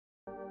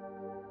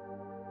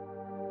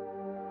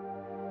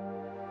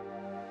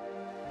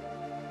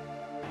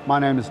My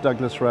name is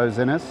Douglas Rose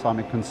Innes. I'm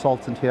a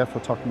consultant here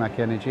for Tokamak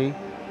Energy,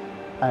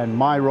 and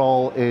my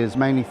role is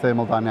mainly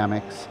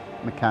thermodynamics,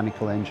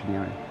 mechanical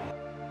engineering.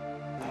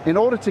 In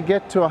order to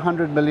get to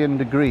 100 million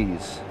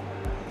degrees,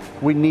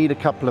 we need a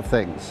couple of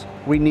things.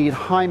 We need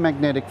high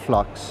magnetic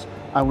flux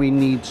and we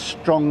need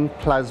strong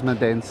plasma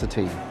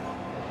density.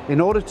 In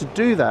order to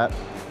do that,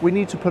 we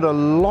need to put a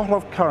lot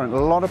of current, a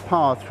lot of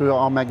power through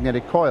our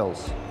magnetic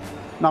coils.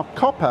 Now,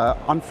 copper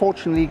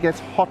unfortunately gets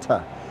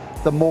hotter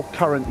the more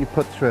current you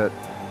put through it,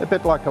 a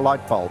bit like a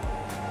light bulb.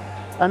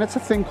 And it's a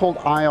thing called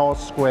IR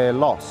square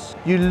loss.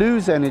 You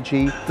lose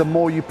energy the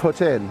more you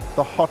put in.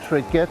 The hotter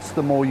it gets,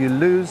 the more you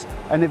lose,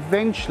 and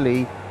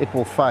eventually it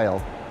will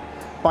fail.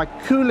 By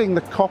cooling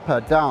the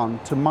copper down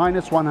to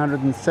minus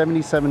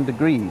 177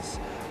 degrees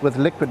with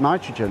liquid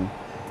nitrogen,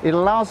 it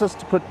allows us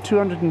to put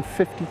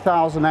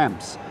 250,000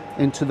 amps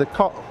into the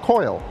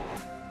coil.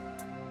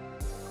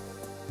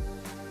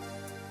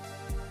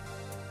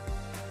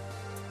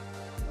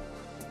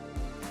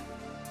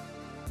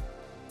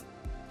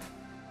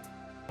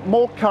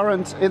 More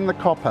current in the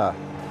copper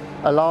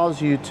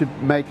allows you to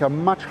make a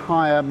much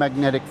higher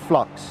magnetic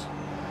flux.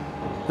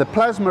 The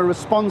plasma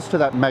responds to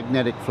that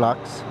magnetic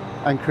flux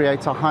and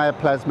creates a higher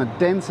plasma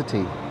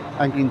density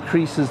and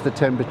increases the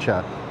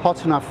temperature,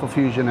 hot enough for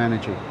fusion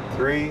energy.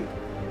 3,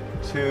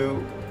 2,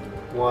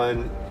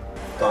 1,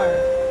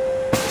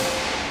 fire.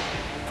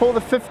 For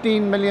the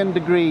 15 million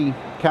degree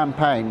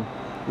campaign,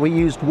 we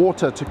used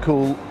water to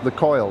cool the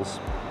coils.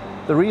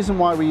 The reason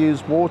why we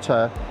used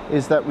water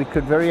is that we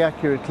could very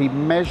accurately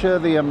measure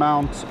the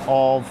amount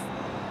of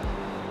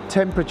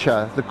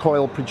temperature the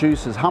coil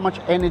produces, how much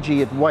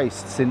energy it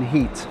wastes in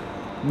heat.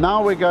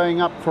 Now we're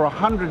going up for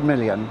 100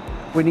 million,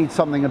 we need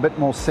something a bit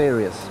more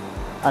serious,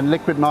 and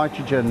liquid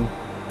nitrogen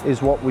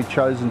is what we've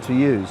chosen to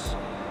use.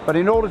 But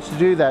in order to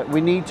do that,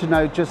 we need to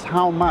know just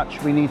how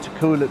much we need to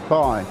cool it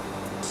by.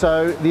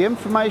 So the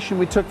information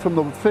we took from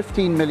the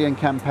 15 million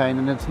campaign,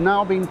 and it's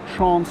now been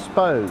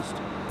transposed.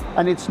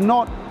 And it's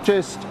not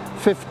just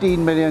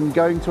 15 million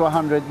going to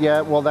 100,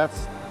 yeah, well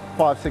that's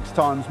 5-6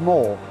 times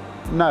more.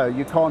 No,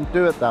 you can't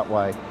do it that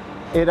way.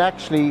 It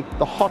actually,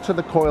 the hotter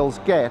the coils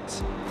get,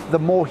 the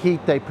more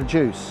heat they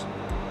produce.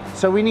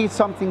 So we need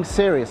something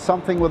serious,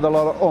 something with a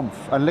lot of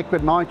oomph, and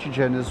liquid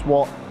nitrogen is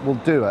what will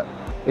do it.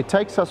 It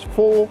takes us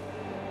 4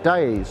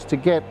 days to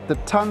get the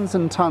tons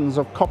and tons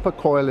of copper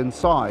coil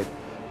inside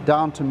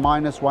down to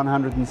minus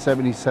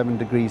 177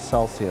 degrees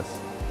Celsius.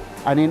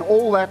 And in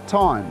all that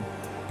time,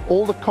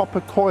 all the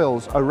copper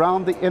coils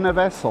around the inner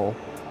vessel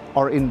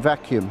are in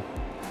vacuum,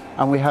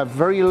 and we have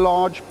very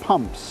large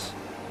pumps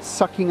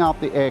sucking out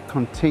the air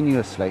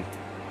continuously.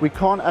 We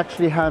can't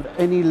actually have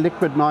any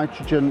liquid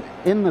nitrogen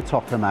in the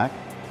Tokamak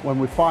when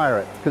we fire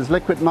it, because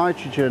liquid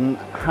nitrogen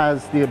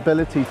has the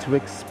ability to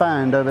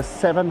expand over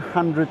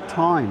 700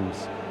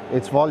 times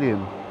its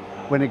volume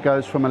when it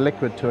goes from a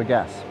liquid to a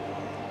gas.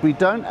 We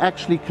don't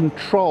actually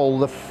control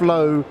the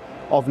flow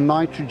of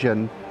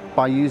nitrogen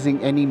by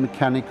using any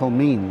mechanical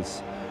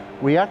means.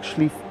 We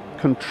actually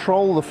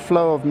control the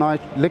flow of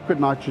liquid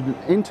nitrogen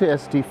into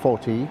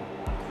ST40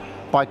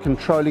 by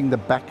controlling the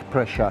back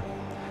pressure,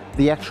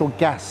 the actual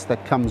gas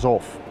that comes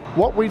off.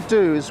 What we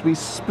do is we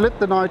split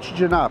the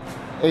nitrogen up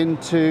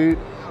into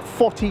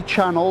 40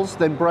 channels,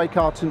 then break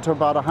out into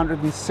about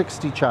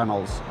 160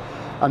 channels.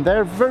 And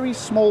they're very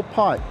small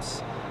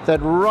pipes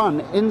that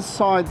run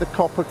inside the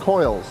copper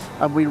coils,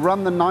 and we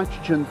run the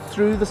nitrogen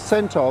through the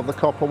center of the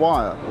copper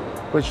wire,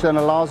 which then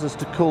allows us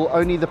to cool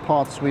only the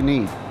parts we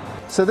need.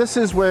 So this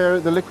is where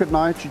the liquid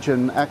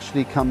nitrogen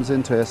actually comes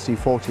into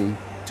ST40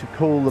 to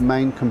cool the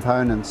main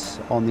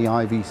components on the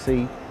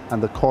IVC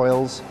and the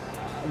coils.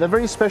 They're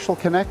very special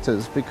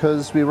connectors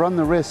because we run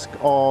the risk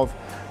of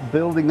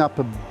building up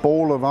a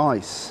ball of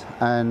ice,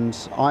 and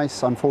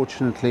ice,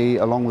 unfortunately,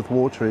 along with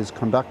water, is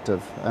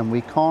conductive, and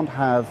we can't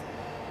have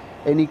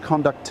any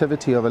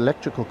conductivity of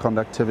electrical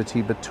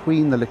conductivity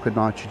between the liquid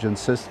nitrogen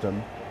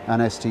system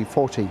and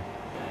ST40.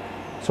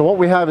 So what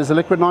we have is a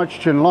liquid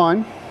nitrogen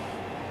line,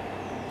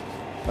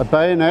 a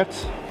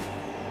bayonet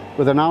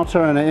with an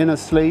outer and an inner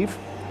sleeve,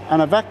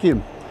 and a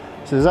vacuum.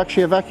 So there's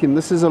actually a vacuum.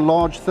 This is a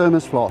large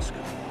thermos flask,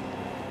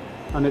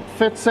 and it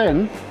fits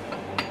in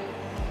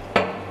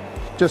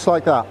just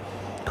like that,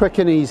 quick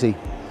and easy.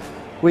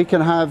 We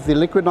can have the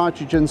liquid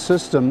nitrogen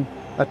system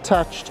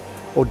attached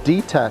or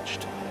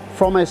detached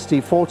from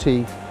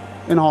ST40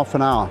 in half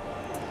an hour.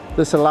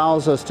 This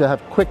allows us to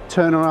have quick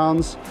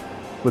turnarounds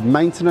with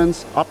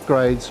maintenance,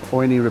 upgrades,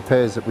 or any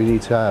repairs that we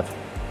need to have.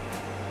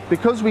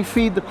 Because we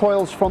feed the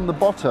coils from the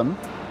bottom,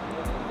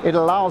 it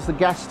allows the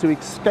gas to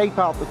escape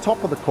out the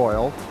top of the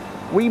coil.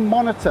 We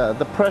monitor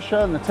the pressure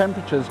and the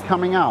temperatures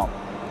coming out,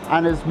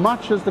 and as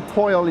much as the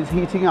coil is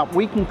heating up,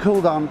 we can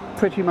cool down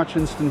pretty much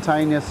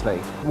instantaneously.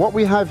 What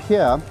we have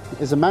here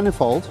is a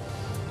manifold,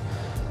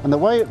 and the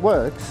way it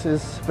works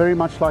is very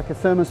much like a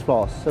thermos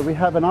flask. So we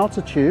have an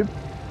outer tube,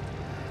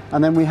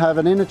 and then we have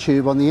an inner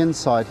tube on the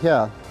inside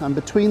here, and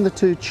between the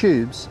two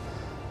tubes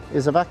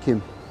is a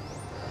vacuum.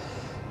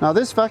 Now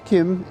this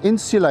vacuum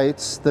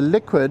insulates the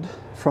liquid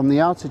from the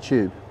outer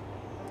tube.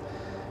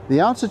 The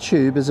outer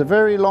tube is a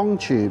very long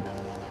tube,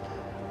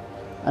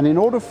 and in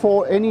order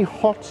for any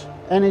hot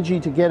energy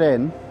to get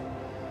in,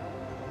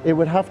 it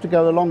would have to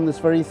go along this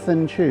very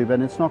thin tube,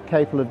 and it's not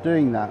capable of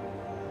doing that.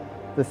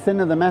 The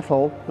thinner the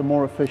metal, the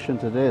more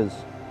efficient it is.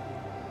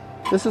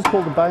 This is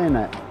called a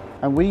bayonet,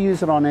 and we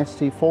use it on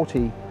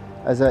ST40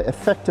 as an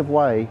effective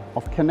way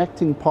of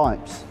connecting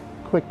pipes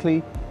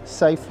quickly,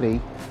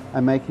 safely,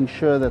 and making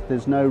sure that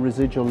there's no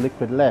residual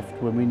liquid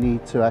left when we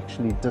need to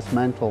actually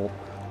dismantle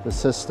the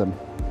system.